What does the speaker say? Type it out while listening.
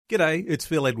G'day, it's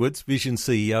Phil Edwards, Vision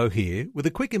CEO here, with a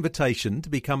quick invitation to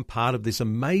become part of this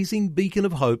amazing beacon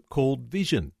of hope called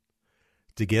Vision.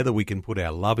 Together we can put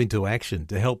our love into action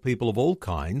to help people of all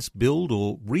kinds build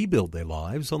or rebuild their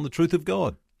lives on the truth of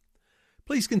God.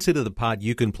 Please consider the part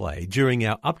you can play during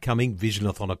our upcoming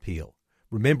Visionathon appeal,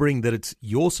 remembering that it's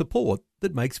your support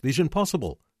that makes Vision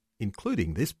possible,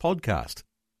 including this podcast.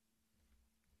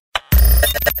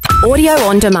 Audio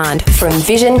on demand from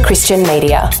Vision Christian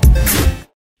Media.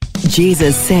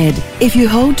 Jesus said, "If you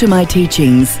hold to my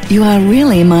teachings, you are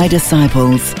really my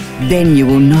disciples. Then you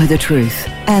will know the truth,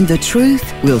 and the truth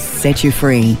will set you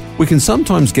free." We can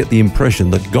sometimes get the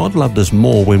impression that God loved us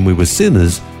more when we were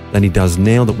sinners than He does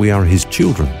now that we are His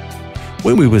children.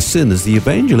 When we were sinners, the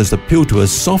evangelist appealed to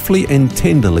us softly and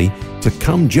tenderly to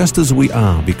come just as we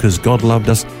are because God loved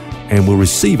us and will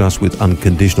receive us with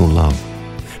unconditional love.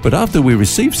 But after we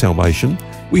received salvation,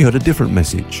 we heard a different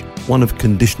message, one of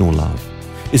conditional love.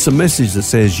 It's a message that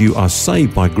says you are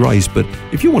saved by grace, but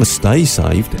if you want to stay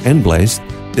saved and blessed,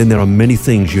 then there are many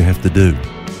things you have to do.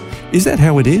 Is that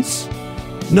how it is?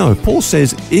 No, Paul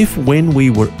says, if when we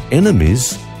were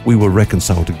enemies, we were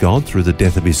reconciled to God through the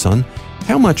death of His Son,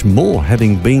 how much more,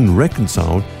 having been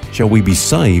reconciled, shall we be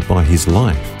saved by His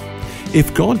life?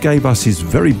 If God gave us His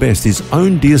very best, His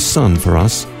own dear Son for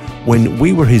us, when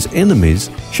we were His enemies,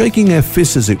 shaking our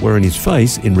fists as it were in His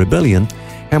face in rebellion,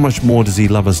 how much more does He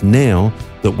love us now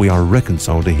that we are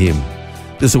reconciled to Him?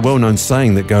 There's a well-known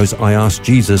saying that goes, I asked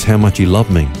Jesus how much He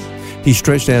loved me. He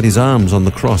stretched out His arms on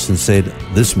the cross and said,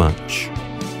 this much,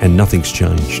 and nothing's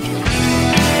changed.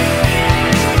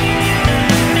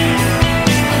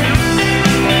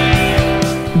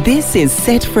 This is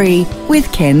Set Free with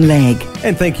Ken Legg.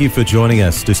 And thank you for joining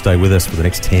us to stay with us for the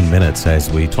next 10 minutes as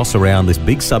we toss around this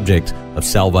big subject of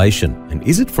salvation. And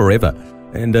is it forever?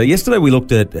 And yesterday we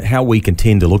looked at how we can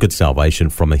tend to look at salvation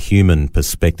from a human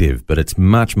perspective, but it's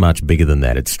much, much bigger than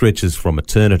that. It stretches from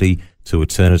eternity to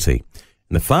eternity.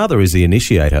 And the Father is the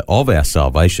initiator of our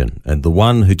salvation and the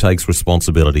one who takes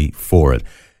responsibility for it.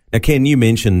 Now, Ken, you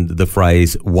mentioned the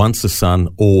phrase, once a son,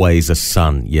 always a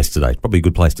son, yesterday. Probably a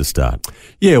good place to start.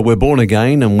 Yeah, we're born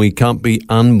again and we can't be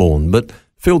unborn. But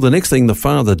Phil, the next thing the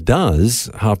Father does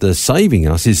after saving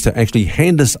us is to actually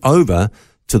hand us over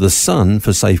to the Son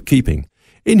for safekeeping.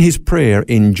 In His prayer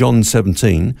in John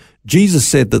 17, Jesus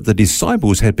said that the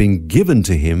disciples had been given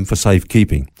to Him for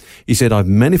safekeeping. He said, I've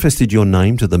manifested your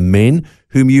name to the men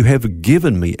whom you have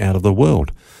given me out of the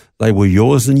world. They were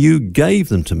yours and you gave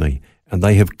them to me, and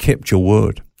they have kept your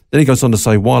word. Then He goes on to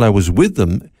say, while I was with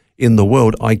them in the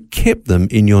world, I kept them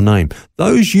in your name.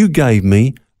 Those you gave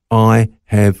me, I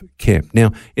have kept.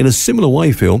 Now, in a similar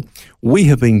way, Phil, we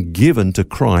have been given to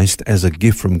Christ as a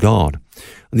gift from God.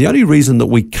 And the only reason that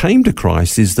we came to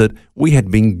Christ is that we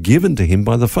had been given to Him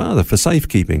by the Father for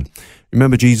safekeeping.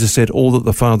 Remember, Jesus said, all that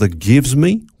the Father gives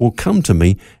me will come to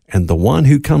me, and the one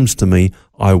who comes to me,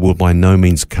 I will by no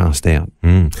means cast out.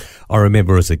 I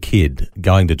remember as a kid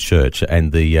going to church,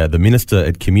 and the minister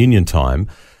at communion time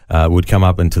would come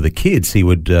up, and to the kids, he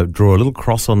would draw a little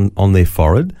cross on their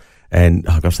forehead. And,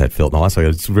 oh gosh, that felt nice.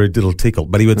 It's a very little tickle.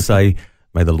 But he would say,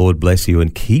 may the Lord bless you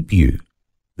and keep you,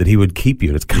 that He would keep you.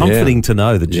 And it's comforting to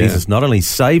know that Jesus not only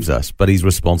saves us, but He's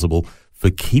responsible for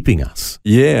keeping us.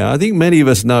 Yeah, I think many of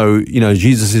us know,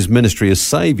 Jesus' ministry as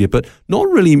Saviour, but not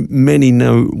really many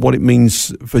know what it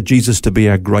means for Jesus to be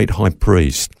our great high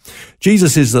priest.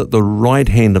 Jesus is at the right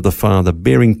hand of the Father,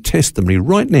 bearing testimony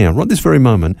right now, right this very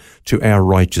moment, to our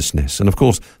righteousness. And of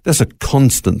course, that's a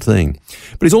constant thing.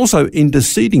 But He's also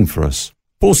interceding for us.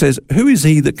 Paul says, who is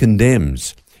he that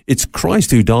condemns? It's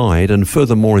Christ who died and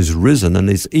furthermore is risen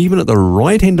and is even at the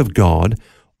right hand of God,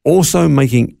 also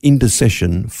making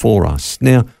intercession for us.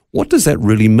 Now, what does that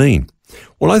really mean?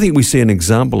 Well, I think we see an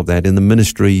example of that in the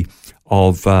ministry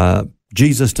of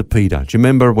Jesus to Peter. Do you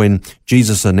remember when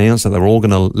Jesus announced that they were all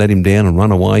going to let Him down and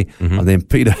run away? Mm-hmm. And then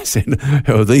Peter said,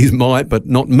 oh, these might, but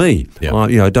not me.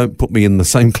 Yep. Don't put me in the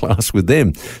same class with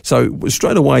them. So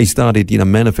straight away he started,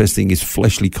 manifesting his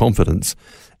fleshly confidence.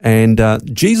 And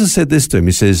Jesus said this to him.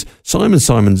 He says, Simon,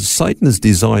 Simon, Satan has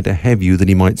desired to have you that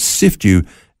he might sift you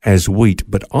as wheat,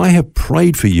 but I have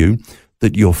prayed for you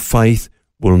that your faith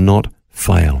will not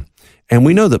fail. And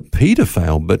we know that Peter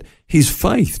failed, but his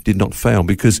faith did not fail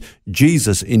because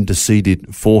Jesus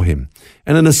interceded for him.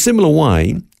 And in a similar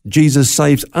way, Jesus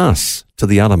saves us to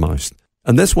the uttermost.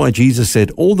 And that's why Jesus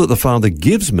said, all that the Father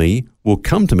gives me will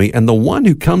come to me, and the one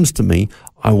who comes to me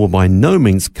I will by no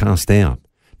means cast out.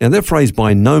 Now, that phrase,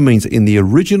 by no means, in the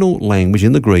original language,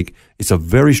 in the Greek, it's a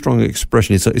very strong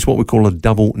expression. It's what we call a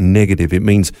double negative. It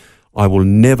means, I will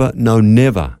never, no,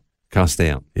 never cast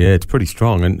out. Yeah, it's pretty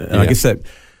strong. And I guess that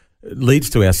leads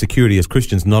to our security as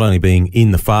Christians not only being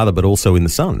in the Father but also in the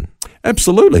Son.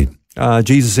 Absolutely.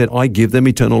 Jesus said, I give them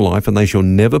eternal life and they shall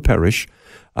never perish.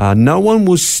 No one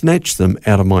will snatch them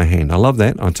out of my hand. I love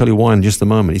that. I'll tell you why in just a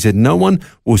moment. He said, no one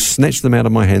will snatch them out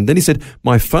of my hand. Then he said,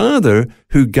 my Father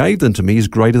who gave them to me is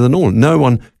greater than all. No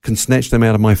one can snatch them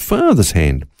out of my Father's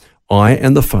hand. I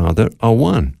and the Father are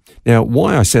one. Now,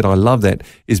 why I said I love that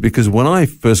is because when I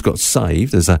first got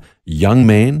saved as a young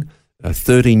man,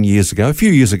 13 years ago, a few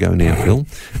years ago now, Phil,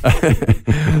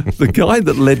 the guy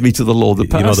that led me to the Lord, the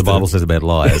pastor. You know what the Bible says about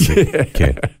liars.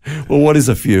 Yeah. Well, what is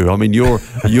a few? I mean, your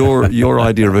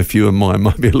idea of a few and mine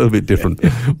might be a little bit different.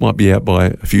 Might be out by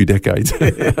a few decades.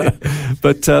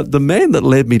 But the man that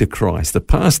led me to Christ, the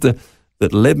pastor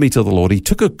that led me to the Lord, he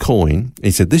took a coin and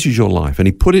he said, this is your life. And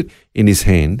he put it in his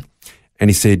hand and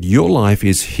he said, your life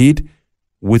is hid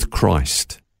with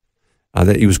Christ.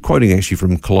 That he was quoting actually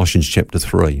from Colossians chapter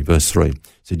 3, verse 3. He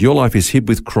said, your life is hid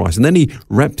with Christ. And then he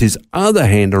wrapped his other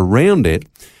hand around it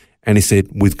and he said,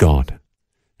 with God.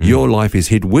 Your life is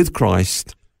hid with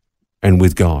Christ and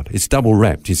with God. It's double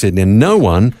wrapped. He said, now no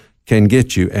one can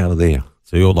get you out of there.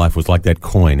 So your life was like that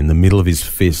coin in the middle of his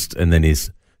fist and then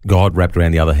his God wrapped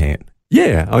around the other hand.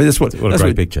 Yeah, I mean, what a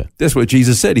great picture. That's what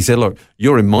Jesus said. He said, look,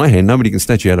 you're in my hand, nobody can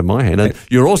snatch you out of my hand, and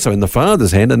you're also in the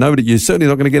Father's hand, and you're certainly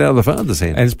not going to get out of the Father's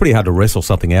hand. And it's pretty hard to wrestle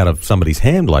something out of somebody's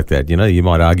hand like that. You know, you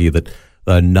might argue that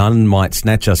none might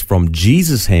snatch us from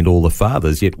Jesus' hand, all the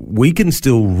Father's, yet we can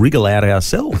still wriggle out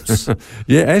ourselves.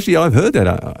 Yeah, actually, I've heard that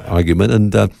argument,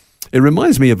 and it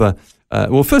reminds me of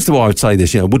well, first of all, I would say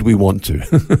this, would we want to?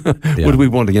 Yeah. Would we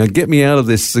want to, get me out of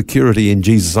this security in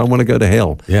Jesus? I want to go to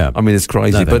hell. Yeah. I mean, it's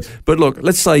crazy. No, but look,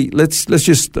 let's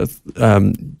just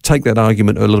take that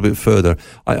argument a little bit further.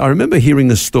 I remember hearing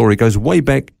this story. It goes way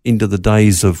back into the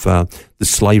days of the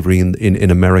slavery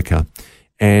in America.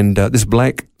 And this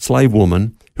black slave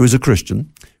woman, who is a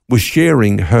Christian, was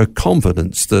sharing her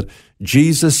confidence that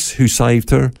Jesus, who saved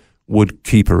her, would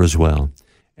keep her as well.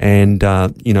 And,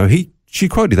 she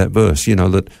quoted that verse,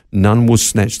 that none will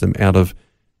snatch them out of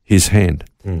his hand.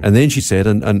 And then she said,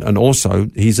 and also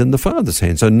he's in the Father's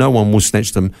hand. So no one will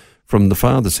snatch them from the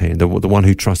Father's hand, the one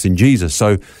who trusts in Jesus.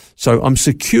 So I'm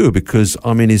secure because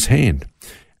I'm in his hand.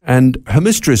 And her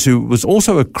mistress, who was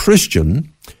also a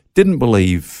Christian, didn't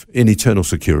believe in eternal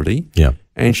security. Yeah.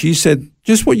 And she said,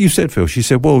 just what you said, Phil. She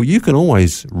said, well, you can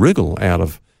always wriggle out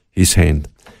of his hand.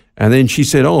 And then she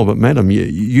said, oh, but madam,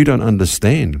 you don't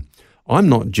understand. I'm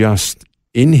not just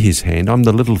in his hand, I'm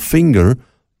the little finger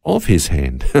of his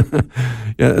hand.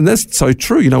 And that's so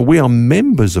true. We are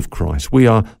members of Christ. We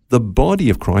are the body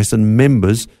of Christ and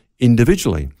members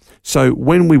individually. So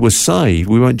when we were saved,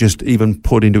 we weren't just even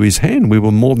put into his hand. We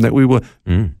were more than that. We were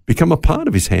become a part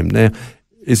of his hand. Now,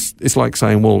 it's like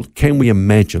saying, well, can we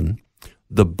imagine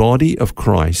the body of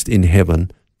Christ in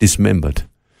heaven dismembered?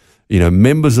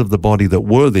 Members of the body that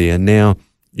were there now,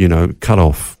 cut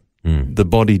off. The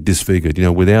body disfigured,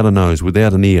 without a nose,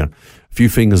 without an ear, a few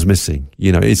fingers missing.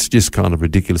 It's just kind of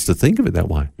ridiculous to think of it that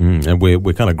way. And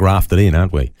we're kind of grafted in,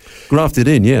 aren't we? Grafted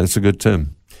in, yeah, that's a good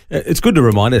term. It's good to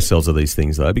remind ourselves of these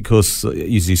things, though, because,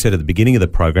 as you said at the beginning of the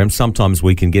program, sometimes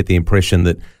we can get the impression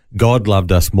that God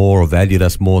loved us more or valued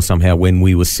us more somehow when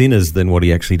we were sinners than what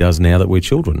he actually does now that we're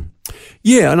children.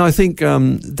 Yeah, and I think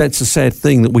that's a sad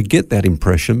thing that we get that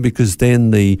impression because then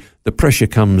the pressure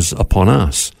comes upon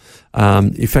us.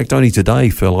 In fact, only today,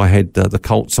 Phil, I had the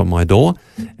Colts on my door,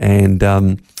 and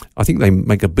I think they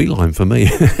make a beeline for me.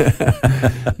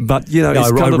 But,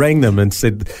 I rang them and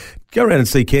said, go around and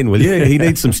see Ken, will you? He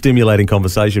needs some stimulating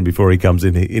conversation before he comes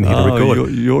in here to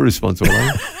record. You're responsible,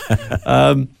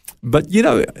 But,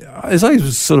 as I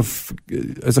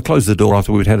closed the door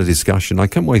after we'd had a discussion, I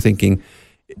came away thinking,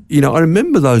 I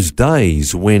remember those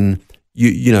days when,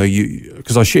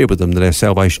 because I shared with them that our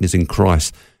salvation is in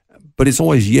Christ, but it's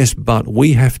always, yes, but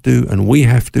we have to, and we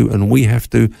have to, and we have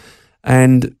to.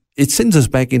 And it sends us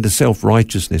back into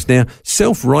self-righteousness. Now,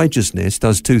 self-righteousness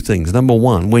does two things. Number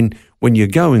one, when you're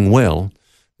going well,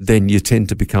 then you tend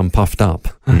to become puffed up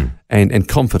and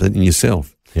confident in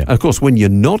yourself. Yeah. And of course, when you're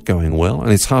not going well,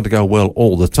 and it's hard to go well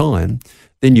all the time,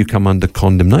 then you come under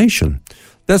condemnation.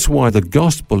 That's why the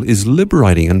gospel is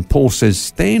liberating. And Paul says,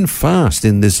 stand fast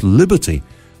in this liberty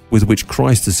with which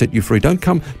Christ has set you free.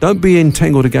 Don't be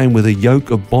entangled again with a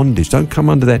yoke of bondage. Don't come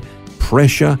under that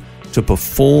pressure to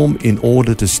perform in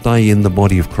order to stay in the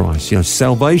body of Christ.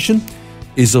 Salvation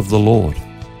is of the Lord.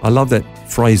 I love that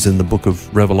phrase in the book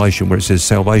of Revelation where it says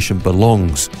salvation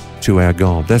belongs to our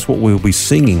God. That's what we'll be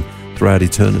singing throughout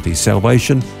eternity.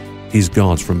 Salvation is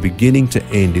God's from beginning to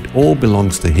end. It all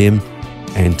belongs to him,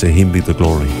 and to him be the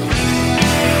glory.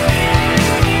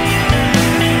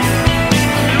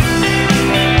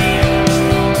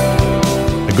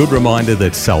 A good reminder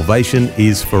that salvation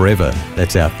is forever.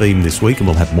 That's our theme this week, and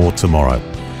we'll have more tomorrow.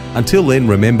 Until then,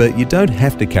 remember, you don't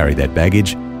have to carry that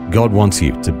baggage. God wants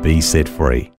you to be set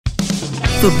free.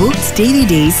 For books,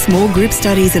 DVDs, small group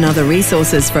studies and other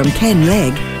resources from Ken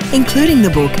Legg, including the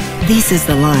book This is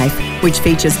the Life, which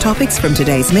features topics from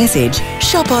today's message,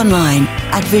 shop online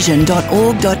at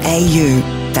vision.org.au.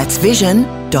 That's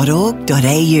vision.org.au.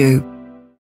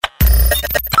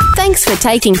 Thanks for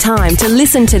taking time to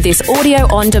listen to this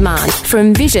audio on demand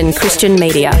from Vision Christian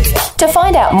Media. To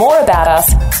find out more about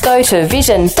us, go to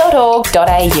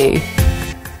vision.org.au.